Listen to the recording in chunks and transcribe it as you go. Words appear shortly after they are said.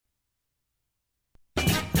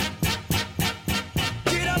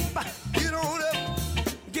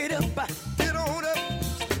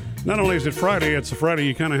Not only is it Friday, it's a Friday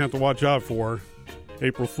you kind of have to watch out for.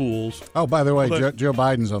 April Fools. Oh, by the way, Joe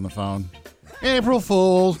Biden's on the phone. April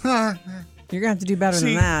Fools. You're going to have to do better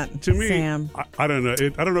than that, to me, Sam. I don't know.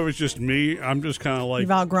 I don't know if it's just me. I'm just kind of like...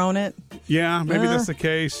 You've outgrown it? Yeah, maybe that's the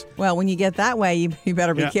case. Well, when you get that way, you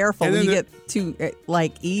better be careful. And when you get too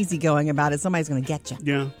easygoing about it, somebody's going to get you.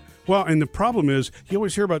 Yeah. Well, and the problem is, you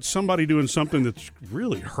always hear about somebody doing something that's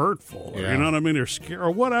really hurtful, or, you know what I mean, or scary,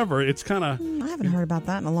 or whatever. It's kind of... I haven't heard about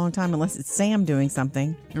that in a long time, unless it's Sam doing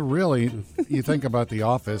something. Really, you think about The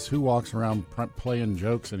Office, who walks around playing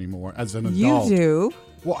jokes anymore as an adult? You do.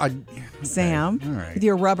 Well, Sam, all right. with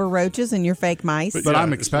your rubber roaches and your fake mice. But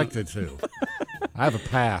I'm expected to. I have a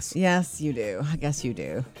pass. Yes, you do. I guess you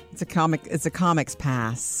do. It's a comics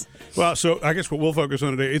pass. Well, so I guess what we'll focus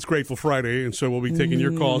on today, it's Grateful Friday, and so we'll be taking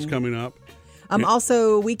your calls coming up.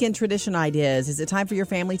 Also, weekend tradition ideas. Is it time for your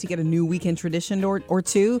family to get a new weekend tradition or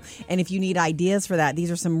two? And if you need ideas for that,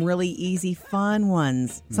 these are some really easy, fun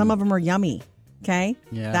ones. Some of them are yummy. Okay?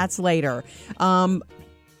 Yeah. That's later.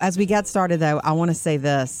 As we get started, though, I want to say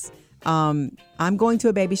this. I'm going to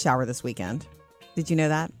a baby shower this weekend. Did you know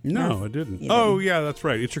that? No, I didn't. Oh, yeah, that's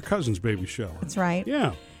right. It's your cousin's baby shower. That's right.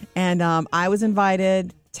 Yeah. And I was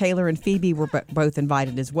invited. Taylor and Phoebe were both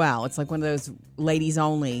invited as well. It's like one of those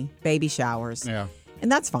ladies-only baby showers. Yeah.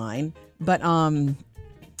 And that's fine. But I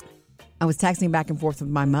was texting back and forth with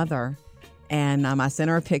my mother, and I sent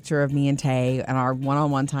her a picture of me and Tay and our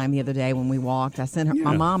one-on-one time the other day when we walked. I sent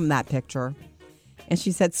my mom that picture. And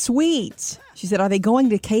she said, sweet. She said, are they going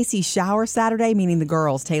to Casey's shower Saturday? Meaning the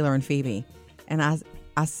girls, Taylor and Phoebe. And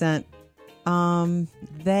I sent,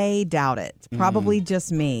 they doubt it. Probably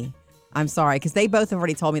just me. I'm sorry, because they both have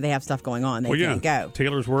already told me they have stuff going on. They can't go.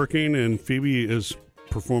 Taylor's working, and Phoebe is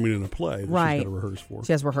performing in a play that she's got to rehearse for.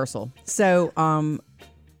 She has rehearsal. So,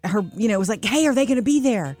 her, it was like, hey, are they going to be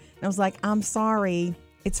there? And I was like, I'm sorry.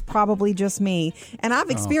 It's probably just me. And I've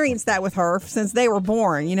experienced that with her since they were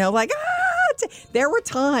born. Like, there were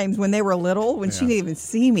times when they were little when she didn't even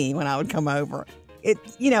see me when I would come over.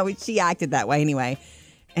 She acted that way anyway.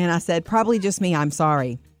 And I said, probably just me. I'm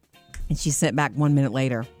sorry. And she sent back 1 minute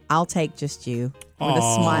later, I'll take just you, with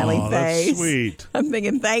a smiley face. That's sweet. I'm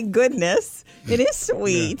thinking, thank goodness. It is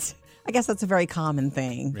sweet. I guess that's a very common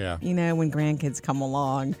thing. Yeah. When grandkids come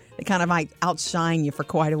along, they kind of might outshine you for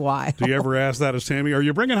quite a while. Do you ever ask that of Sammy? Are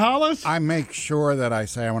you bringing Hollis? I make sure that I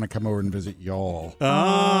say I want to come over and visit y'all.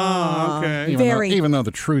 Oh, okay. Even though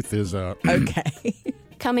the truth is okay.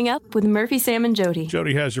 Coming up with Murphy, Sam, and Jody.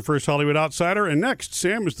 Jody has your first Hollywood Outsider, and next,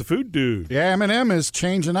 Sam is the food dude. Yeah, M&M is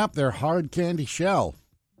changing up their hard candy shell.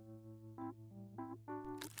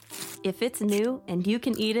 If it's new and you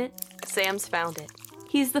can eat it, Sam's found it.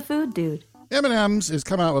 He's the food dude. M&M's is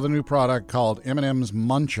coming out with a new product called M&M's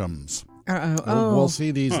Munch'ems. We'll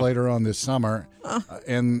see these later on this summer.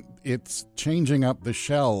 And it's changing up the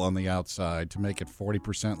shell on the outside to make it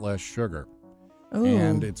 40% less sugar. Ooh.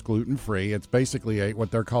 And it's gluten-free. It's basically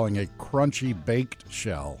what they're calling a crunchy baked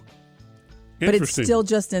shell. But it's still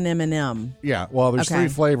just an M&M. Yeah, well, there's 3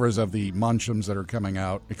 flavors of the Munch'ems that are coming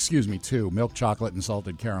out. Excuse me, 2, milk chocolate and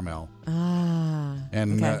salted caramel.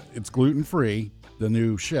 And it's gluten-free, the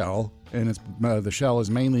new shell, and the shell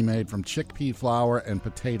is mainly made from chickpea flour and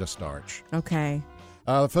potato starch. Okay.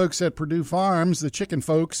 The folks at Purdue Farms, the chicken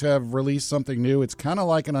folks, have released something new. It's kind of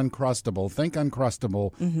like an Uncrustable. Think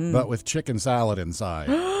Uncrustable, but with chicken salad inside.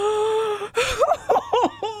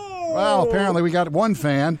 Well, apparently we got one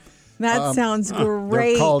fan. That sounds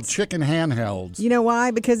great. They're called chicken handhelds. You know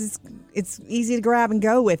why? Because it's easy to grab and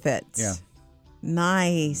go with it. Yeah.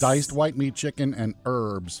 Nice. Diced white meat chicken and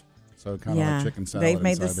herbs. So kind of like chicken salad. They've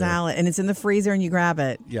made the salad, and it's in the freezer, and you grab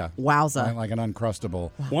it. Yeah. Wowza. Like an Uncrustable.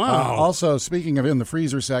 Wow. Also, speaking of in the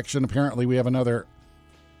freezer section, apparently we have another,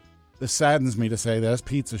 this saddens me to say this,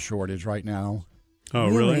 pizza shortage right now. Oh,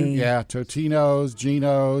 really? Yeah. Totino's,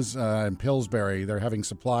 Geno's, and Pillsbury, they're having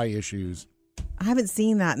supply issues. I haven't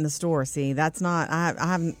seen that in the store. See, that's not, I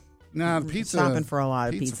haven't. No, the pizza shopping for a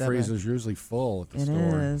lot of pizza. Freezer is usually full at the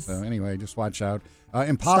store. Is. So anyway, just watch out.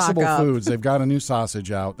 Impossible Foods, they've got a new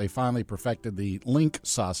sausage out. They finally perfected the Link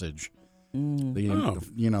sausage. The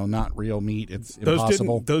not real meat. It's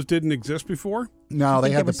impossible. Those didn't exist before? No,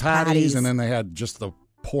 they had the patties, and then they had just the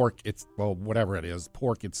pork. Whatever it is,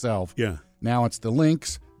 pork itself. Yeah. Now it's the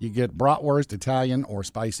Links. You get bratwurst, Italian, or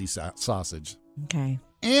spicy sausage. Okay.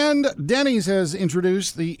 And Denny's has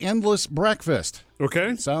introduced the Endless Breakfast.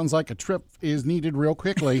 Okay. Sounds like a trip is needed real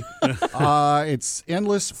quickly. It's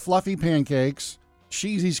endless fluffy pancakes,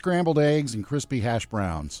 cheesy scrambled eggs, and crispy hash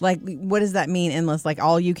browns. Like, what does that mean, endless? Like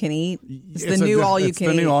all you can eat? It's the new all you can eat.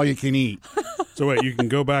 It's the new all you can eat. So wait, you can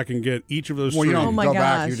go back and get each of those Well, three. you don't Oh my go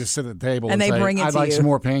back. gosh. You just sit at the table And they say, bring it I'd to like you. some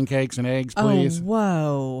more pancakes and eggs, please. Oh,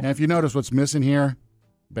 whoa. And if you notice what's missing here,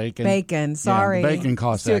 bacon. Bacon. Sorry. Yeah, the bacon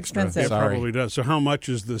costs It's too extra. expensive. It Sorry. probably does. So how much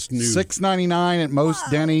is this new? $6.99 at most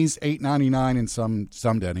Denny's, $8.99 in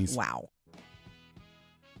some Denny's. Wow.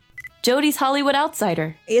 Jody's Hollywood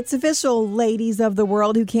Outsider. It's official, ladies of the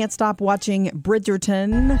world who can't stop watching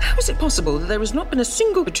Bridgerton. How is it possible that there has not been a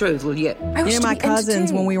single betrothal yet? I wish You know, to my be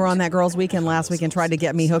cousins, when we were on entertained. that girls' weekend last weekend, tried to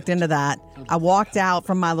get me hooked into that. I walked out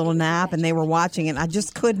from my little nap and they were watching it. And I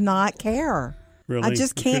just could not care. Really? I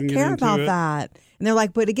just You can't couldn't get care into about it? that. And they're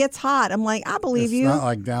like, but it gets hot. I'm like, I believe It's you. not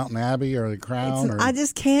like Downton Abbey or The Crown. I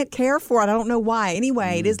just can't care for it. I don't know why.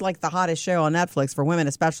 Anyway, it is like the hottest show on Netflix for women,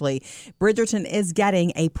 especially. Bridgerton is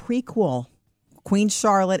getting a prequel. Queen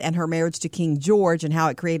Charlotte and her marriage to King George and how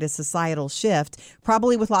it created a societal shift,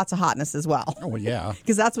 probably with lots of hotness as well. Oh, well, yeah.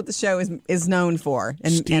 Because that's what the show is known for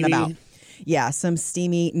and about. Yeah, some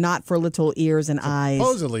steamy, not for little ears and eyes.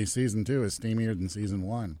 Supposedly, season 2 is steamier than season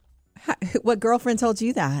 1. What girlfriend told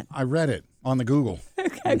you that? I read it on the Google.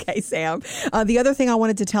 Okay, Sam. The other thing I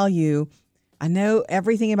wanted to tell you, I know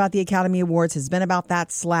everything about the Academy Awards has been about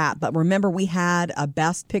that slap, but remember we had a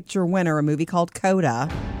Best Picture winner, a movie called Coda.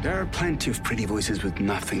 There are plenty of pretty voices with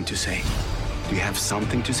nothing to say. Do you have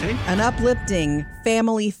something to say? An uplifting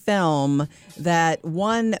family film that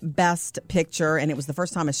won Best Picture, and it was the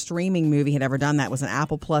first time a streaming movie had ever done that. It was an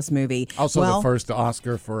Apple Plus movie. Also, the first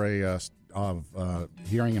Oscar for a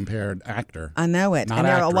hearing impaired actor. I know it. Not And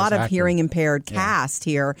there are a actress, lot of actor. hearing impaired cast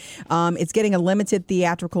here. It's getting a limited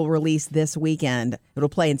theatrical release this weekend. It'll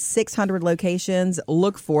play in 600 locations.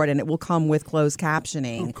 Look for it, and it will come with closed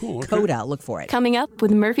captioning. Oh, cool. Okay. Coda, look for it. Coming up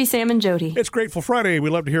with Murphy, Sam, and Jody. It's Grateful Friday. We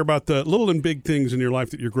love to hear about the little and big things in your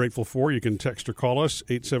life that you're grateful for. You can text or call us,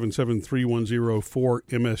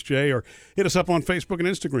 877-310-4MSJ, or hit us up on Facebook and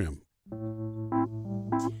Instagram.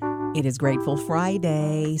 It is Grateful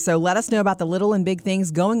Friday. So let us know about the little and big things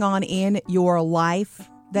going on in your life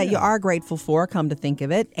that you are grateful for, come to think of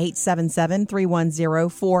it.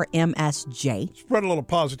 877-310-4MSJ. Spread a little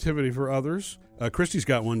positivity for others. Christy's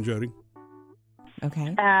got one, Jody. Okay.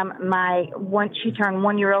 She turned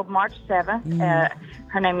 1-year-old March 7th.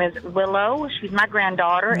 Her name is Willow. She's my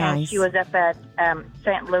granddaughter, and Nice. she was up at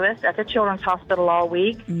St. Louis at the Children's Hospital all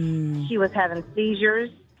week. She was having seizures,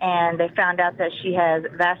 and they found out that she has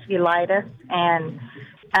vasculitis, and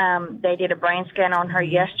they did a brain scan on her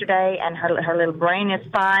yesterday, and her little brain is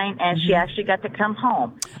fine, and she actually got to come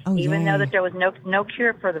home, even though that there was no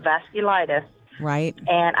cure for the vasculitis. Right.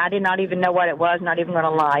 And I did not even know what it was, not even going to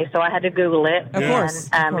lie. So I had to Google it. Of course.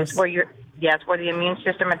 And it's where it's where the immune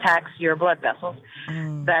system attacks your blood vessels.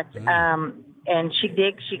 But and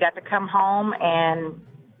she got to come home, and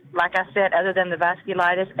like I said, other than the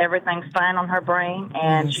vasculitis, everything's fine on her brain,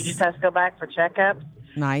 and she just has to go back for checkups.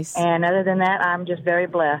 Nice. And other than that, I'm just very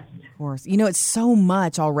blessed. Of course. You know, it's so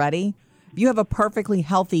much already. If you have a perfectly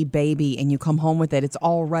healthy baby and you come home with it, it's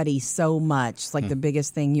already so much. It's like the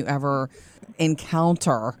biggest thing you ever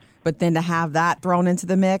encounter. But then to have that thrown into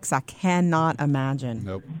the mix, I cannot imagine.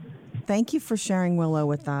 Nope. Thank you for sharing Willow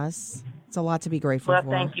with us. It's a lot to be grateful Well, for.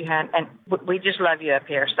 thank you, hon. And we just love you up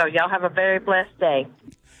here. So y'all have a very blessed day.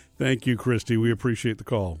 Thank you, Christy. We appreciate the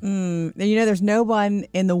call. You know, there's no one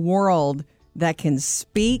in the world that can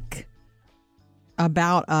speak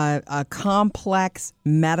about a complex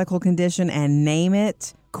medical condition and name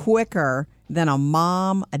it quicker than a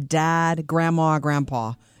mom, a dad, grandma, or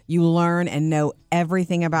grandpa. You learn and know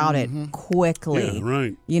everything about it quickly. Yeah,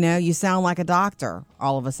 right. You know, you sound like a doctor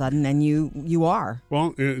all of a sudden, and you are.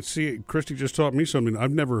 Well, see, Christy just taught me something.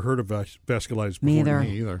 I've never heard of vasculitis before. Me either.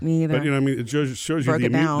 Me either. Me either. But, you know, I mean, it shows you Broke the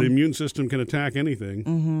it down. immune system can attack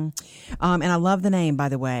anything. And I love the name, by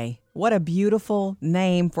the way. What a beautiful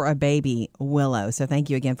name for a baby, Willow. So thank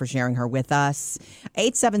you again for sharing her with us.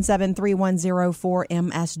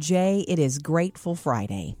 877-310-4MSJ. It is Grateful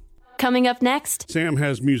Friday. Coming up next, Sam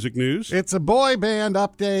has music news. It's a boy band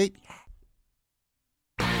update.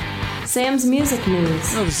 Sam's music news.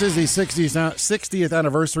 Oh, this is the 60th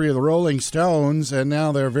anniversary of the Rolling Stones, and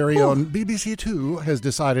now their very own BBC Two has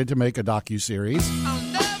decided to make a docuseries.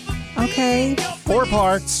 Okay. 4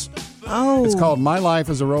 parts. Oh. It's called My Life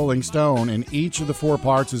as a Rolling Stone, and each of the 4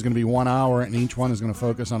 parts is going to be 1 hour, and each one is going to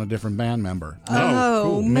focus on a different band member.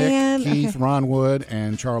 Oh, man. Mick, Keith, Ron Wood,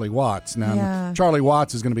 and Charlie Watts. Now, Yeah. Charlie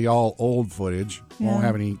Watts is going to be all old footage. Won't Yeah.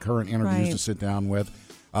 have any current interviews Right. to sit down with.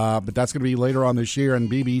 But that's going to be later on this year on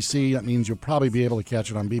BBC. That means you'll probably be able to catch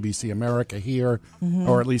it on BBC America here,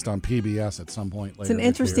 or at least on PBS at some point later. It's an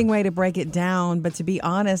interesting way to break it down, but to be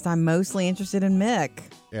honest, I'm mostly interested in Mick.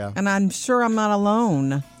 Yeah. And I'm sure I'm not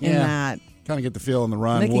alone in Yeah. that. kind of get the feel in the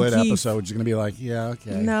Ron Nick Wood and Keith. episode. You're going to be like, yeah,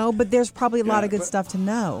 okay. No, but there's probably a lot of good stuff to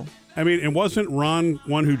know. I mean, and wasn't Ron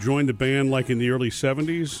one who joined the band like in the early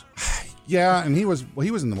 70s? Yeah, and he was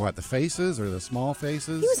in the Faces or the Small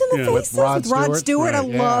Faces? He was in the Faces with Rod Stewart. Right, I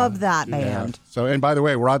love that band. Yeah. So, and by the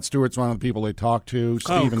way, Rod Stewart's one of the people they talk to.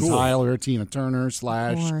 Steven Tyler, Tina Turner,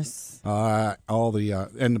 Slash. Of course. All the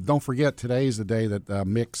and don't forget, today's the day that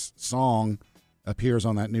Mick's song appears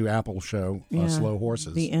on that new Apple show, Slow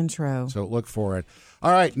Horses. The intro. So look for it.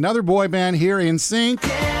 All right, another boy band here, NSYNC.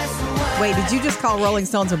 Wait, did you just call Rolling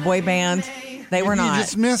Stones a boy band? They were not. You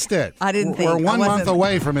just missed it. I didn't think. We're 1 month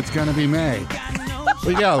away from It's Gonna Be May.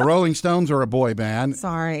 But yeah, the Rolling Stones are a boy band.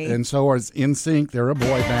 Sorry. And so is NSYNC. They're a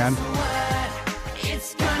boy band.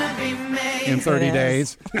 In 30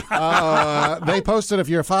 days. They posted, if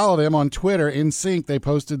you follow them on Twitter, NSYNC, they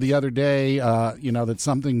posted the other day, that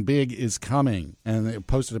something big is coming. And they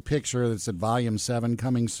posted a picture that said Volume 7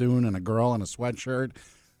 coming soon and a girl in a sweatshirt.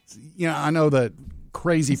 I know that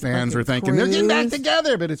crazy fans are thinking they're getting back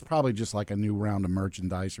together, but it's probably just like a new round of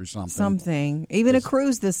merchandise or something. Even a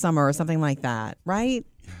cruise this summer or something like that, right?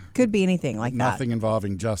 Could be anything like that. Nothing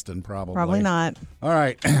involving Justin, probably. Probably not. All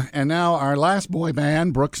right. And now our last boy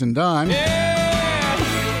band, Brooks and Dunn.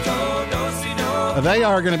 They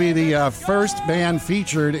are going to be the first band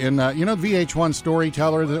featured in, VH1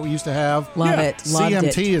 Storyteller that we used to have? Love it. Loved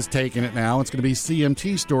CMT is taking it now. It's going to be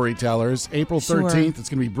CMT Storytellers. April 13th, it's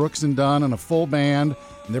going to be Brooks and Dunn and a full band.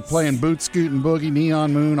 And they're playing Boot Scoot and Boogie,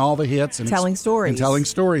 Neon Moon, all the hits. And telling stories. And telling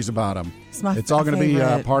stories about them. It's all going to be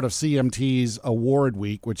part of CMT's award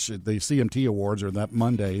week, which the CMT Awards are that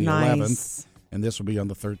Monday, the 11th. And this will be on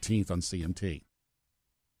the 13th on CMT.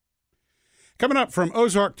 Coming up, from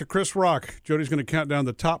Ozark to Chris Rock, Jody's going to count down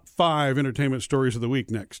the top 5 entertainment stories of the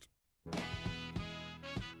week next.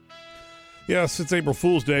 Yes, it's April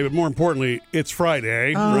Fool's Day, but more importantly, it's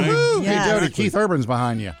Friday, right? Yes. Hey, Jody, Keith Urban's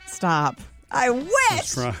behind you. Stop. I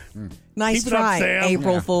wish. Nice Keep it up, try, Sam.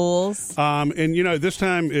 April Fools. And, this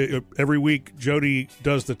time, every week, Jody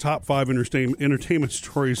does the top 5 entertainment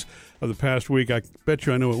stories of the past week. I bet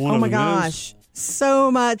you I know what one of them is. Oh, my gosh. So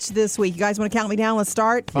much this week. You guys want to count me down? Let's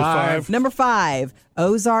start. 5. Number 5,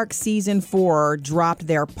 Ozark Season 4 dropped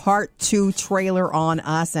their Part 2 trailer on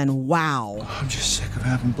us, and wow. I'm just sick of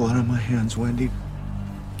having blood on my hands, Wendy.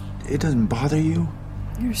 It doesn't bother you?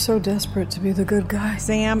 You're so desperate to be the good guy.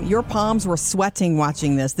 Sam, your palms were sweating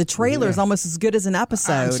watching this. The trailer is almost as good as an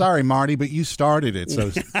episode. I'm sorry, Marty, but you started it,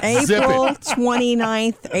 so April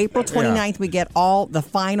 29th, we get all the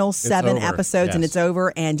final 7 episodes, and it's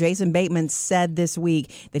over. And Jason Bateman said this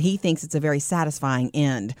week that he thinks it's a very satisfying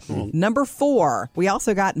end. Number 4, we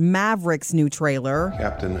also got Maverick's new trailer.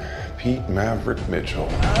 Captain Pete Maverick Mitchell.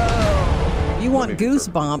 You want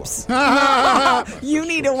goosebumps? You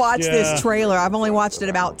need to watch this trailer. I've only watched it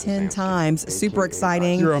about 10 times. Super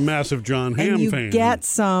exciting. You're a massive John Hamm fan. fan. You get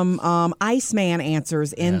some Iceman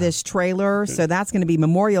answers in this trailer. So that's going to be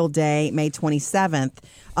Memorial Day, May 27th.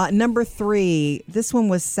 Number 3, this one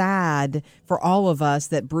was sad for all of us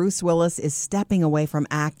that Bruce Willis is stepping away from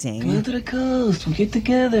acting. Come to the coast. We'll get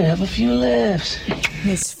together, have a few laughs.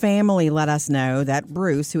 His family let us know that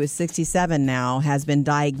Bruce, who is 67 now, has been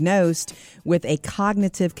diagnosed with a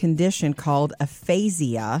cognitive condition called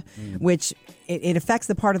aphasia, which it affects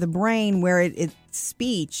the part of the brain where it's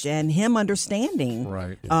speech and him understanding.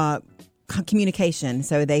 Right. Communication.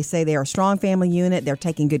 So they say they are a strong family unit. They're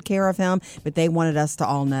taking good care of him, but they wanted us to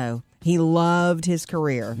all know he loved his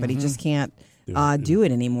career, but he just can't do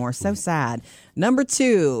it anymore. So sad. Number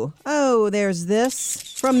 2. Oh, there's this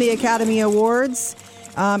from the Academy Awards.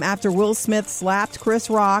 After Will Smith slapped Chris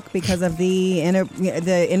Rock because of the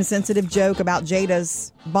insensitive joke about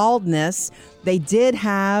Jada's baldness, they did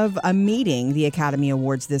have a meeting, the Academy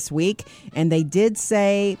Awards, this week, and they did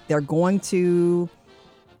say they're going to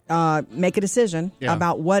make a decision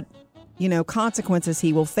about what consequences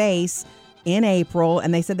he will face in April.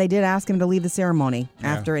 And they said they did ask him to leave the ceremony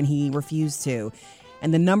after, and he refused to.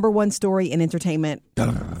 And the number 1 story in entertainment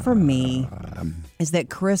for me is that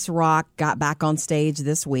Chris Rock got back on stage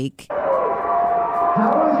this week.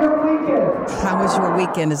 How was your weekend? How was your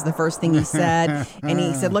weekend is the first thing he said. And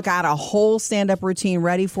he said, look, I had a whole stand-up routine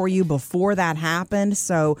ready for you before that happened.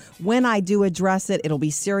 So when I do address it, it'll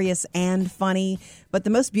be serious and funny. But the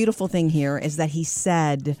most beautiful thing here is that he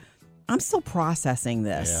said, I'm still processing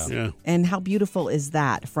this. Yeah. And how beautiful is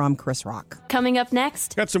that from Chris Rock? Coming up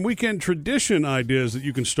next. Got some weekend tradition ideas that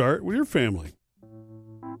you can start with your family.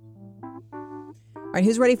 All right,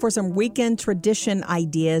 who's ready for some weekend tradition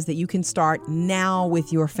ideas that you can start now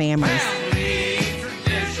with your families?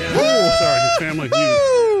 Oh, sorry, family.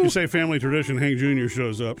 You say family tradition, Hank Jr.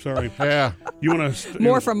 shows up. Sorry. Yeah. You want to...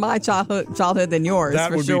 More from my childhood than yours, That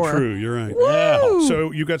for would sure. be true. You're right. Woo!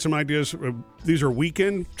 So you got some ideas. These are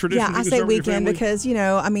weekend traditions? Yeah, I you say start with your weekend family?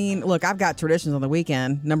 because, look, I've got traditions on the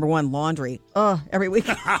weekend. Number one, laundry. Every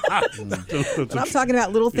weekend. But I'm talking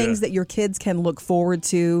about little things that your kids can look forward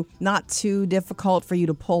to, not too difficult for you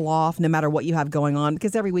to pull off no matter what you have going on,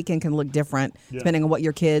 because every weekend can look different depending on what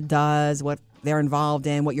your kid does, what they're involved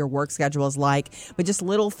in, what your work schedule is like. But just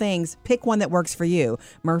little things. Pick one that works for you.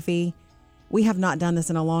 Murphy, we have not done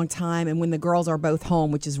this in a long time. And when the girls are both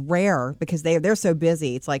home, which is rare because they're so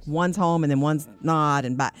busy, it's like one's home and then one's not.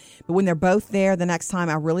 But when they're both there the next time,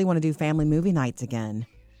 I really want to do family movie nights again.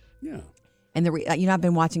 Yeah. And I've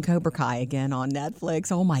been watching Cobra Kai again on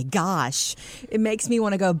Netflix. Oh my gosh. It makes me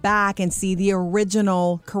want to go back and see the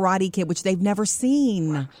original Karate Kid, which they've never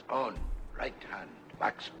seen. Wax on, right hand.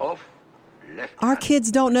 Wax off, left Our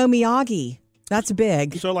kids don't know Miyagi. That's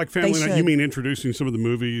big. So like family night, you mean introducing some of the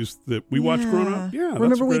movies that we watched growing up? Yeah, Remember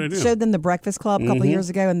that's a great we idea. showed them The Breakfast Club a couple of years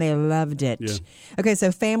ago and they loved it. Yeah. Okay,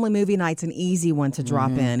 so family movie night's an easy one to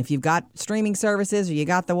drop in. If you've got streaming services or you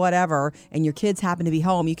got the whatever and your kids happen to be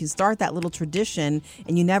home, you can start that little tradition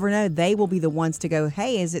and you never know, they will be the ones to go,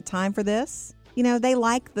 hey, is it time for this? They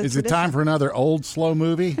like the Is tradition. it time for another old slow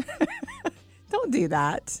movie? Don't do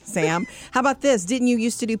that, Sam. How about this? Didn't you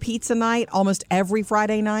used to do pizza night almost every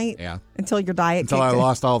Friday night? Yeah. Until your diet Until kicked I in.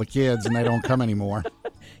 lost all the kids and they don't come anymore.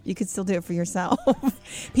 You could still do it for yourself.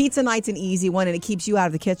 Pizza night's an easy one, and it keeps you out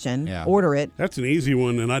of the kitchen. Yeah. Order it. That's an easy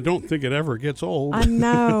one, and I don't think it ever gets old. I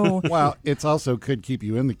know. Well, it's also could keep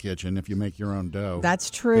you in the kitchen if you make your own dough. That's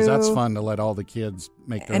true. Because that's fun to let all the kids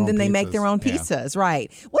make their own And then they pizzas. make their own Yeah. pizzas, right.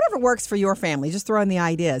 Whatever works for your family, just throw in the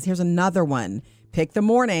ideas. Here's another one. Pick the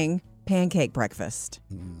morning pancake breakfast.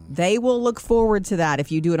 They will look forward to that.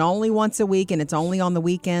 If you do it only once a week and it's only on the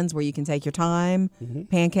weekends where you can take your time,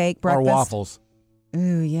 pancake breakfast. Or waffles.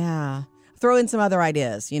 Ooh, yeah. Throw in some other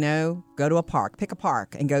ideas, go to a park, pick a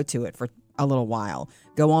park and go to it for a little while.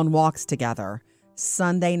 Go on walks together.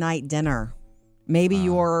 Sunday night dinner. Maybe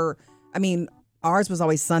ours was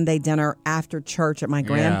always Sunday dinner after church at my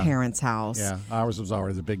grandparents' house. Yeah, ours was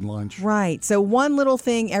always a big lunch. Right. So one little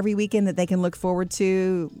thing every weekend that they can look forward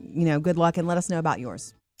to, good luck and let us know about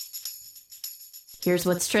yours. Here's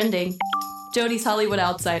what's trending. Jody's Hollywood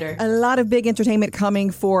Outsider. A lot of big entertainment coming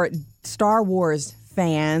for Star Wars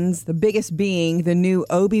fans, the biggest being the new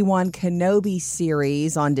Obi-Wan Kenobi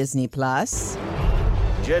series on Disney+.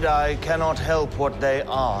 Jedi cannot help what they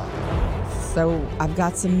are. So I've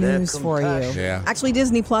got some news for you. Yeah. Actually,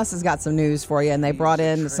 Disney Plus has got some news for you, and they brought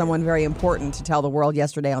in someone very important to tell the world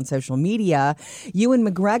yesterday on social media. Ewan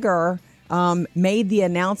McGregor made the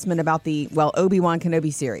announcement about the, Obi-Wan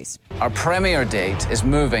Kenobi series. Our premiere date is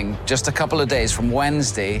moving just a couple of days from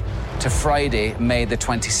Wednesday to Friday, May the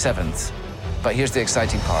 27th. But here's the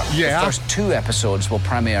exciting part. Yeah. The first 2 episodes will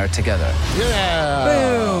premiere together. Yeah.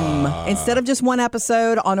 Boom. Instead of just one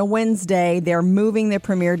episode on a Wednesday, they're moving the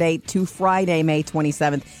premiere date to Friday, May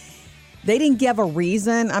 27th. They didn't give a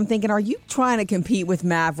reason. I'm thinking, are you trying to compete with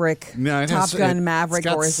Maverick? No, Top Gun Maverick?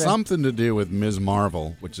 It's got or is it? something to do with Ms.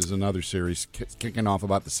 Marvel, which is another series kicking off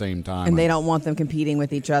about the same time. And they don't want them competing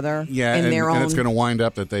with each other? Yeah, in their and own... it's going to wind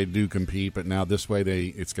up that they do compete, but now this way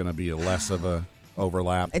it's going to be less of a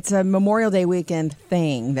overlap. It's a Memorial Day weekend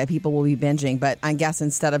thing that people will be binging, but I guess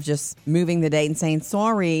instead of just moving the date and saying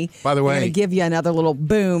sorry, by the way, they're going to give you another little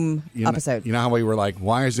boom episode. You know how we were like,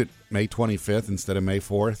 why is it May 25th instead of May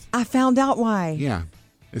 4th? I found out why. Yeah.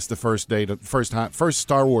 It's the first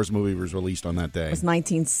Star Wars movie was released on that day. It was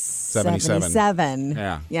 1977.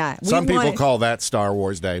 Yeah. Some people call that Star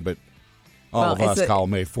Wars Day, but all of us call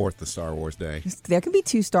May 4th the Star Wars Day. There can be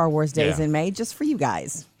 2 Star Wars days in May just for you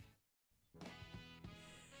guys.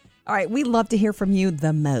 All right, we love to hear from you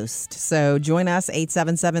the most. So join us,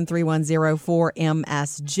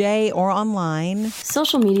 877-310-4MSJ or online.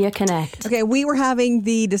 Social Media Connect. Okay, we were having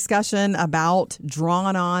the discussion about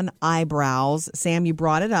drawn-on eyebrows. Sam, you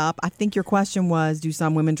brought it up. I think your question was, do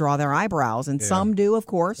some women draw their eyebrows? And some do, of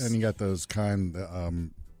course. And you got those kind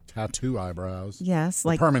tattoo eyebrows. Yes,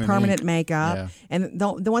 like permanent makeup. Yeah. And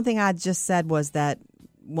the one thing I just said was that,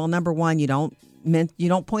 number one, you don't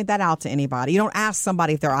point that out to anybody. You don't ask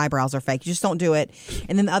somebody if their eyebrows are fake. You just don't do it.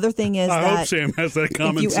 And then the other thing is I that hope Sam has that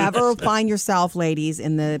common if you sense. ever find yourself, ladies,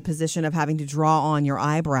 in the position of having to draw on your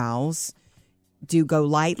eyebrows, do go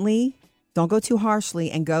lightly. Don't go too harshly,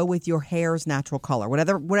 and go with your hair's natural color.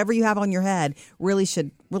 Whatever you have on your head really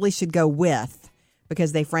should go with,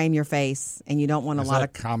 because they frame your face, and you don't want a lot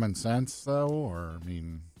of common sense, though, or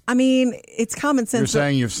I mean, it's common sense. You're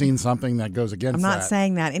saying you've seen something that goes against that. I'm not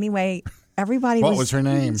saying that. Anyway, Everybody What was her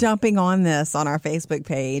name? Jumping on this on our Facebook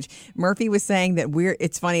page. Murphy was saying that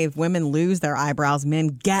it's funny if women lose their eyebrows, men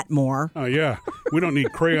get more. Oh, yeah. We don't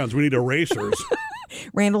need crayons. We need erasers.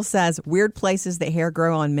 Randall says, weird places that hair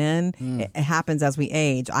grow on men, it happens as we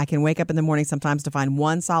age. I can wake up in the morning sometimes to find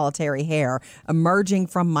one solitary hair emerging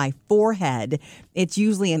from my forehead. It's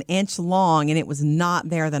usually an inch long, and it was not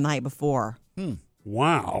there the night before.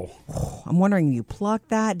 Wow. I'm wondering, do you pluck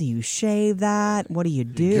that? Do you shave that? What do you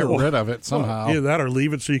do? Get rid of it somehow. Either that or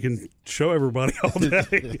leave it so you can show everybody all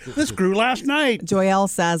day. This grew last night. Joelle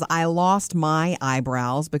says, I lost my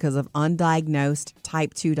eyebrows because of undiagnosed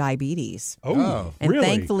type 2 diabetes. Oh, and really?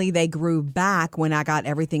 thankfully, they grew back when I got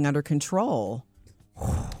everything under control.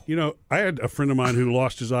 You know, I had a friend of mine who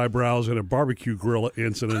lost his eyebrows in a barbecue grill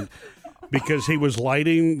incident. Because he was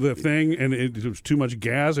lighting the thing and it was too much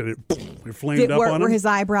gas and it flamed up on him. Were his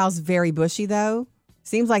eyebrows very bushy, though?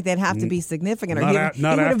 Seems like they'd have to be significant. Or he would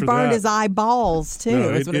have burned his eyeballs, too.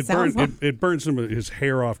 No, That's what it sounds like. It burned some of his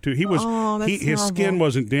hair off, too. His skin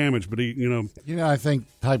wasn't damaged, but I think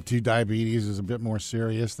type 2 diabetes is a bit more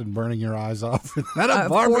serious than burning your eyes off. Of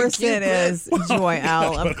course it is,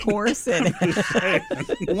 Joelle. Of course it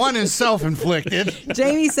is. One is self-inflicted.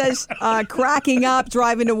 Jamie says, cracking up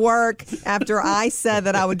driving to work after I said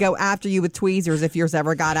that I would go after you with tweezers if yours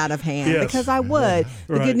ever got out of hand. Yes. Because I would.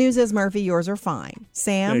 The good news is, Murphy, yours are fine.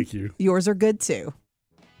 Sam, thank you. Yours are good, too.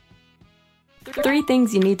 3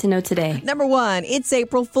 things you need to know today. Number 1, it's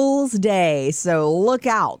April Fool's Day, so look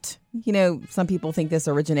out. You know, some people think this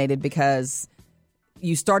originated because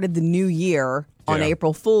you started the new year on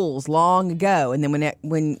April Fool's long ago. And then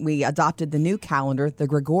when we adopted the new calendar, the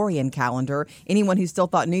Gregorian calendar, anyone who still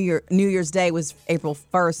thought New Year's Day was April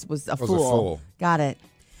 1st was a fool. Got it.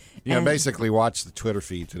 Yeah, basically watch the Twitter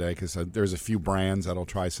feed today because there's a few brands that'll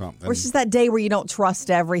try something. Which is that day where you don't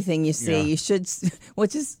trust everything you see. You should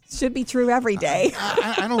be true every day.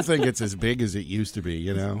 I don't think it's as big as it used to be,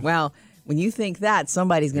 you know? Well, when you think that,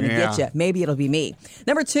 somebody's going to get you. Maybe it'll be me.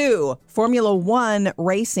 Number 2, Formula One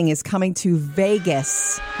racing is coming to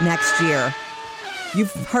Vegas next year.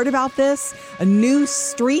 You've heard about this? A new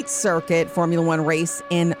street circuit Formula One race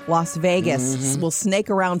in Las Vegas will snake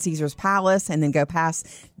around Caesar's Palace and then go past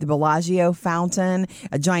the Bellagio fountain.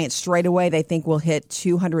 A giant straightaway they think will hit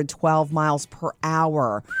 212 miles per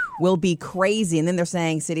hour. Will be crazy. And then they're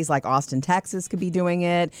saying cities like Austin, Texas could be doing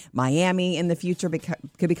it. Miami in the future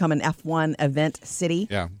could become an F1 event city.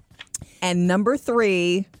 Yeah. And number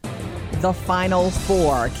 3, the Final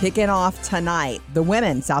Four kicking off tonight. The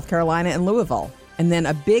women, South Carolina and Louisville. And then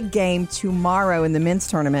a big game tomorrow in the men's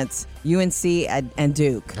tournaments, UNC and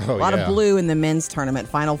Duke. A lot of blue in the men's tournament.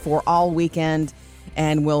 Final Four all weekend,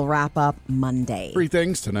 and we'll wrap up Monday. 3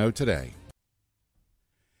 things to know today.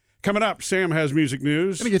 Coming up, Sam has music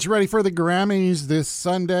news. Going to get you ready for the Grammys this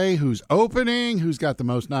Sunday. Who's opening? Who's got the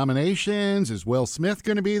most nominations? Is Will Smith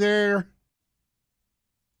going to be there?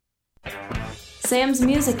 Sam's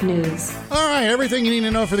music news. All right, everything you need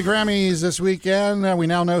to know for the Grammys this weekend. We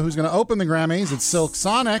now know who's going to open the Grammys. It's Silk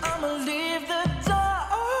Sonic.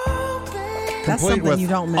 That's something you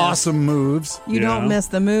don't miss. Awesome moves. You don't miss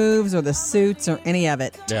the moves or the suits or any of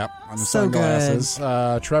it. Yep, on the so sunglasses.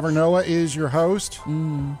 Trevor Noah is your host.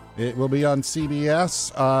 It will be on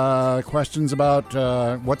CBS. Questions about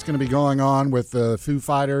what's going to be going on with the Foo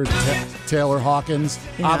Fighters, Taylor Hawkins.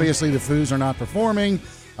 Yeah. Obviously, the Foos are not performing.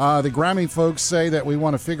 The Grammy folks say that we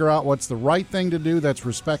want to figure out what's the right thing to do that's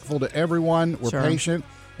respectful to everyone. We're patient,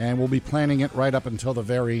 and we'll be planning it right up until the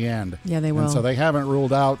very end. Yeah, they will. And so they haven't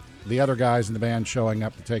ruled out the other guys in the band showing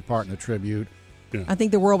up to take part in the tribute. Yeah. I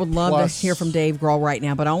think the world would love to hear from Dave Grohl right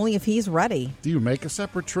now, but only if he's ready. Do you make a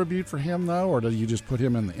separate tribute for him, though, or do you just put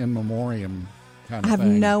him in the in memoriam kind of I have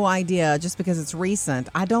thing? no idea, just because it's recent.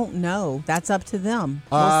 I don't know. That's up to them.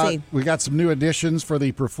 We'll see. We got some new additions for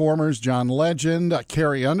the performers. John Legend,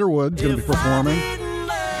 Carrie Underwood's going to be performing.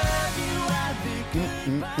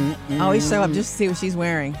 I always show up just to see what she's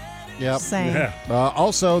wearing. Yep. Same. Yeah.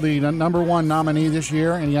 Also, the number 1 nominee this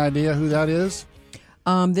year. Any idea who that is?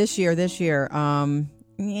 This year.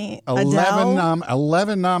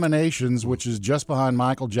 11 nominations, which is just behind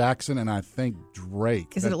Michael Jackson and I think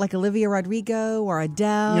Drake. Is it like Olivia Rodrigo or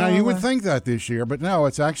Adele? Yeah, you would think that this year, but no,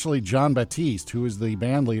 it's actually Jon Batiste, who is the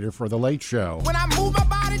band leader for The Late Show. When I move my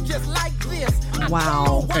body just like this, I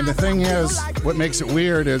Wow. And the thing is, what makes it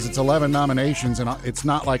weird is it's 11 nominations, and it's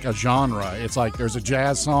not like a genre. It's like there's a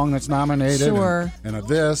jazz song that's nominated, Sure. and a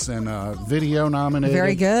this, and a video nominated.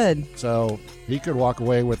 Very good. So he could walk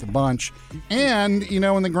away with a bunch. And,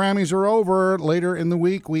 when the Grammys are over, later in the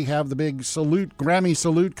week, we have the big Grammy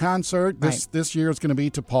Salute concert. This year it's going to be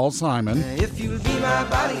to Paul Simon. If you'll be my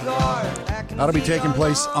bodyguard. That'll be taking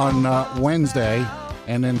place on Wednesday.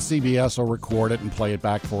 And then CBS will record it and play it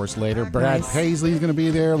back for us later. Brad Paisley's going to be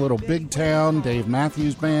there, Little Big Town, Dave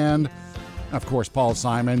Matthews Band, of course, Paul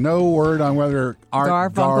Simon. No word on whether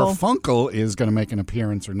Art Garfunkel is going to make an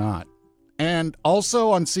appearance or not. And also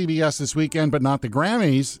on CBS this weekend, but not the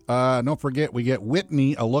Grammys, don't forget we get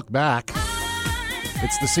Whitney, A Look Back.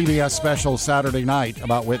 It's the CBS special Saturday night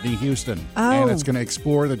about Whitney Houston. Oh. And it's going to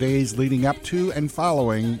explore the days leading up to and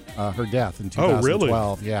following her death in 2012.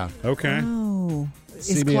 Really? Yeah. Okay. Oh.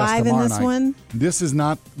 Is CBS Clive in this night. one? This is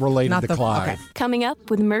not related to Clive. Okay. Coming up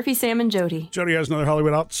with Murphy, Sam, and Jody. Jody has another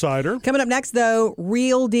Hollywood Outsider. Coming up next, though,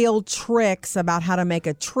 real deal tricks about how to make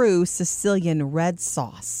a true Sicilian red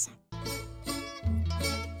sauce.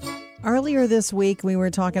 Earlier this week, we were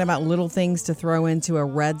talking about little things to throw into a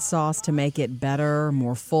red sauce to make it better,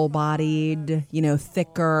 more full-bodied,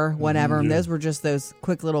 thicker, whatever. And those were just those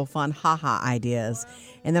quick little fun ha-ha ideas.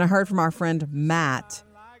 And then I heard from our friend Matt,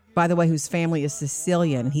 by the way, whose family is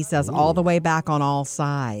Sicilian. He says all the way back on all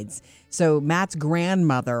sides. So Matt's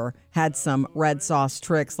grandmother had some red sauce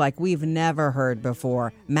tricks like we've never heard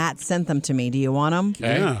before. Matt sent them to me. Do you want them?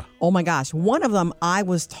 Okay. Yeah. Oh, my gosh. One of them I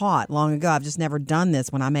was taught long ago. I've just never done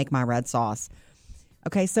this when I make my red sauce.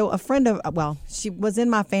 Okay, so a friend she was in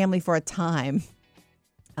my family for a time,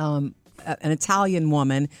 an Italian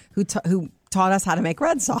woman who taught us how to make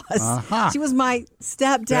red sauce. Uh-huh. She was my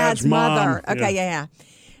stepdad's mother. Mom. Okay, yeah.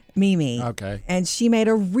 Mimi. Okay. And she made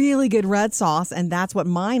a really good red sauce, and that's what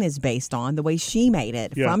mine is based on, the way she made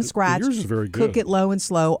it from scratch. Yours is very good. Cook it low and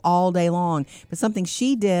slow all day long. But something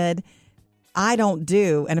she did, I don't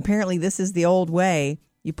do, and apparently this is the old way.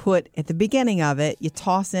 You put, at the beginning of it, you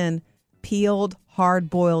toss in peeled,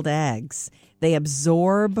 hard-boiled eggs. They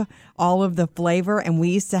absorb all of the flavor, and we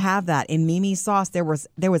used to have that. In Mimi's sauce, there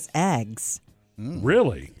was eggs.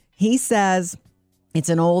 Really? He says it's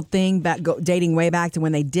an old thing dating way back to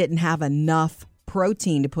when they didn't have enough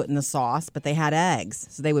protein to put in the sauce, but they had eggs.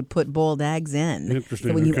 So they would put boiled eggs in.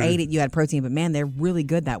 Interesting. So when you ate it, you had protein. But, man, they're really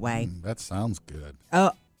good that way. That sounds good.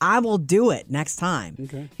 I will do it next time.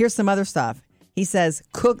 Okay. Here's some other stuff. He says,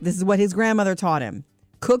 this is what his grandmother taught him.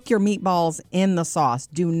 Cook your meatballs in the sauce.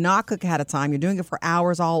 Do not cook ahead of time. You're doing it for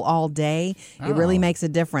hours all day. It really makes a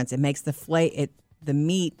difference. It makes the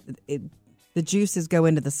meat, the juices go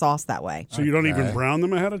into the sauce that way. So you don't even brown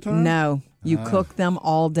them ahead of time? No. You cook them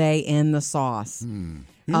all day in the sauce.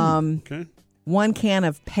 Okay. 1 can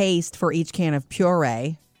of paste for each can of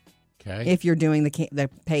puree. Okay. If you're doing the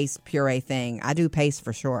paste puree thing. I do paste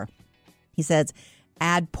for sure. He says,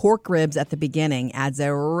 add pork ribs at the beginning. Adds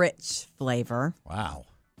a rich flavor. Wow.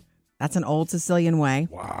 That's an old Sicilian way.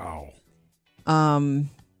 Wow.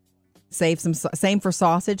 Same for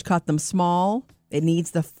sausage. Cut them small. It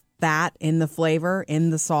needs the fat in the flavor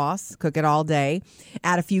in the sauce. Cook it all day.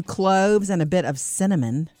 Add a few cloves and a bit of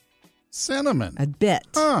cinnamon. Cinnamon? A bit.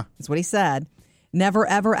 Huh. That's what he said. Never,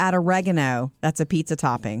 ever add oregano. That's a pizza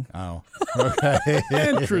topping. Oh, okay.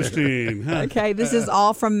 Interesting. Huh? Okay, this is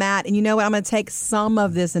all from Matt. And you know what? I'm going to take some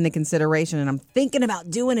of this into consideration, and I'm thinking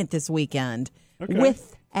about doing it this weekend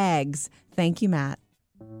with eggs. Thank you, Matt.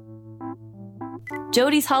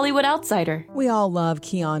 Jody's Hollywood Outsider. We all love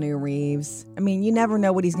Keanu Reeves. I mean, you never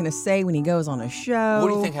know what he's going to say when he goes on a show. What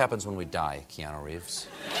do you think happens when we die, Keanu Reeves?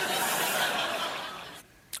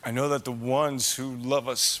 I know that the ones who love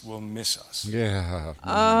us will miss us. Yeah.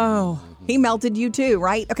 Oh, he melted you too,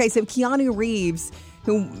 right? Okay, so Keanu Reeves,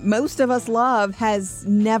 who most of us love, has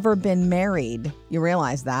never been married. You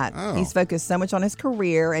realize that. Oh. He's focused so much on his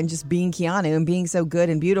career and just being Keanu and being so good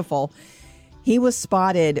and beautiful. He was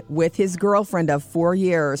spotted with his girlfriend of 4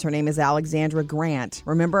 years. Her name is Alexandra Grant.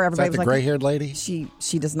 Remember, everybody was like, gray-haired lady?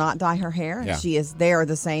 She does not dye her hair. Yeah. They are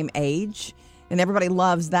the same age. And everybody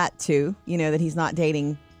loves that too, that he's not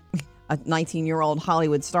dating a 19-year-old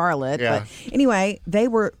Hollywood starlet. Yeah. But anyway, they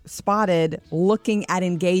were spotted looking at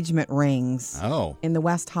engagement rings in the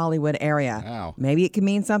West Hollywood area. Wow. Maybe it could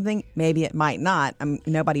mean something. Maybe it might not.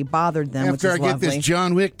 Nobody bothered them, After which is I get lovely. this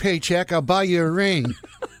John Wick paycheck, I'll buy you a ring.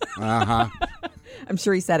 Uh-huh. I'm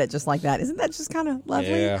sure he said it just like that. Isn't that just kind of lovely?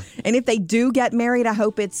 Yeah. And if they do get married, I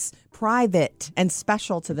hope it's private and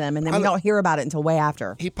special to them, and then we don't hear about it until way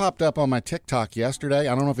after. He popped up on my TikTok yesterday.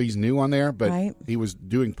 I don't know if he's new on there, but Right. he was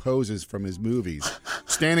doing poses from his movies.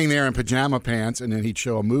 Standing there in pajama pants, and then he'd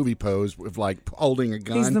show a movie pose with, like, holding a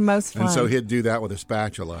gun. He's the most fun. And so he'd do that with a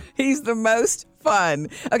spatula. He's the most fun.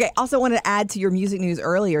 Okay, also wanted to add to your music news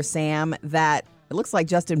earlier, Sam, that it looks like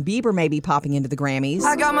Justin Bieber may be popping into the Grammys.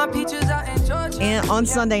 I got my peaches out in Georgia. And on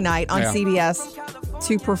Sunday night on Yeah. CBS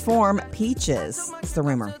to perform Peaches. It's the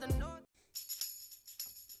rumor.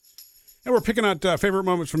 And we're picking out favorite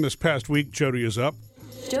moments from this past week. Jody is up.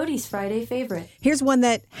 Jody's Friday favorite. Here's one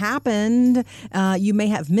that happened you may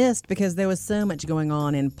have missed because there was so much going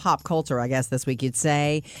on in pop culture, I guess this week you'd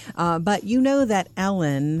say. But you know that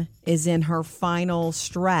Ellen is in her final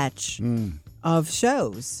stretch of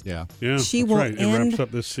shows. Yeah. Yeah, She that's will right. It end- wraps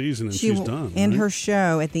up this season and She she's will done. end right? her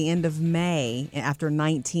show at the end of May after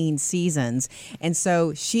 19 seasons. And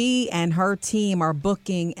so she and her team are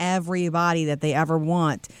booking everybody that they ever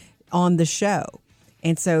want on the show.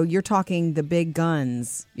 And so you're talking the big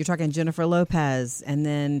guns. You're talking Jennifer Lopez. And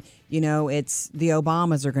then, it's the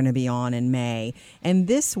Obamas are going to be on in May. And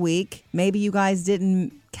this week, maybe you guys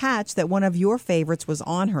didn't catch that one of your favorites was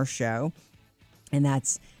on her show. And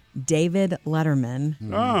that's David Letterman.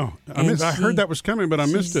 Oh, And I heard she- that was coming, but I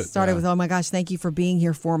missed it. Started with, oh my gosh, thank you for being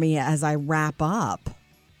here for me as I wrap up.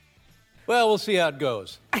 Well, we'll see how it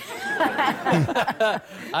goes.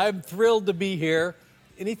 I'm thrilled to be here.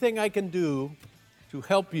 Anything I can do to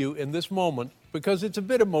help you in this moment, because it's a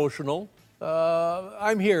bit emotional,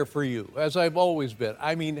 I'm here for you, as I've always been.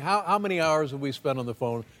 I mean, how many hours have we spent on the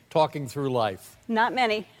phone talking through life? Not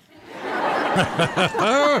many.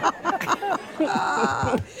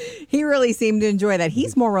 He really seemed to enjoy that.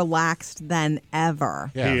 He's more relaxed than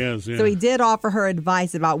ever. Yeah. He is, yeah. So he did offer her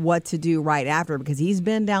advice about what to do right after because he's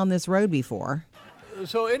been down this road before.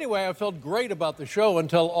 So anyway, I felt great about the show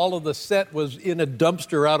until all of the set was in a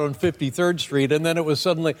dumpster out on 53rd Street, and then it was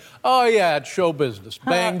suddenly, oh yeah, it's show business.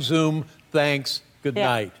 Bang, zoom, thanks, good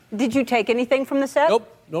night. Did you take anything from the set?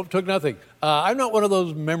 Nope, took nothing. I'm not one of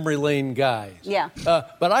those memory lane guys. Yeah.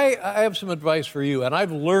 But I have some advice for you, and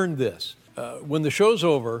I've learned this. When the show's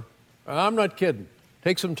over, I'm not kidding,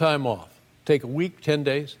 take some time off. Take a week, 10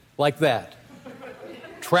 days, like that.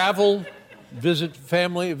 Travel, visit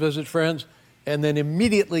family, visit friends, and then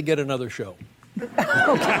immediately get another show.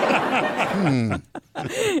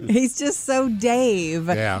 He's just so Dave.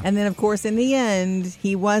 Yeah. And then, of course, in the end,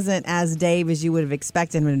 he wasn't as Dave as you would have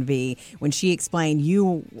expected him to be when she explained,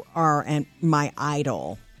 you are my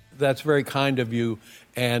idol. That's very kind of you,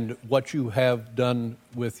 and what you have done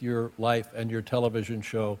with your life and your television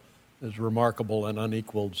show is remarkable and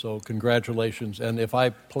unequaled, so congratulations. And if I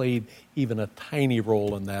played even a tiny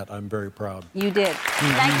role in that, I'm very proud. You did.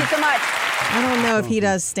 Thank you so much. I don't know if he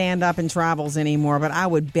does stand up and travels anymore, but I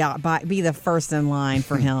would be the first in line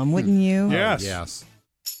for him, wouldn't you? Yes. Yes.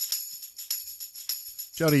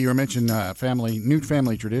 Jody, you were mentioning new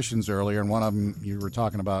family traditions earlier, and one of them you were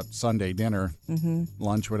talking about Sunday dinner,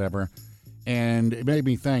 lunch, whatever, and it made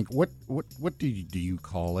me think, what do you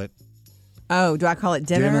call it? Oh, do I call it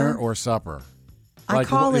dinner? Dinner or supper? I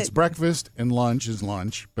call it's it breakfast and lunch is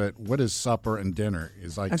lunch, but what is supper and dinner?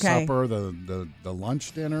 Is like supper the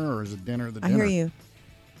lunch dinner, or is it dinner the dinner? I hear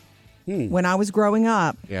you. When I was growing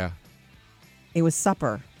up, Yeah. it was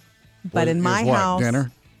supper. But Well, in my is what, house,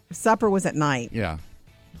 dinner? supper was at night. Yeah.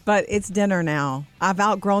 But it's dinner now. I've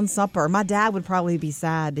outgrown supper. My dad would probably be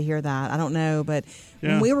sad to hear that. I don't know. But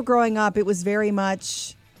when we were growing up, it was very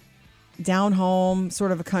much down home,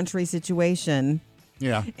 sort of a country situation.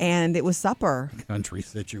 Yeah. And it was supper. Country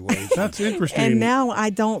situation. That's interesting. And now I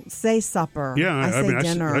don't say supper. Yeah, I say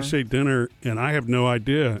dinner. I say dinner, and I have no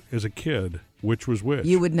idea as a kid which was which.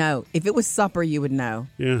 You would know. If it was supper, you would know.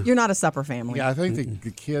 Yeah. You're not a supper family. Yeah, I think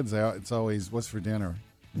the kids, it's always, what's for dinner?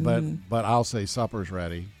 But I'll say supper's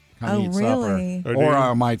ready. Come eat really? supper. Or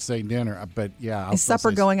I might say dinner. But yeah. I'll Is still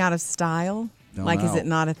supper say going out of style? Don't Like, is know. it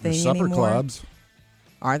not a thing There's supper anymore? clubs.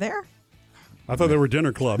 Are there? I thought there were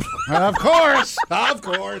dinner clubs. Of course. Of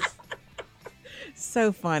course.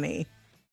 So funny.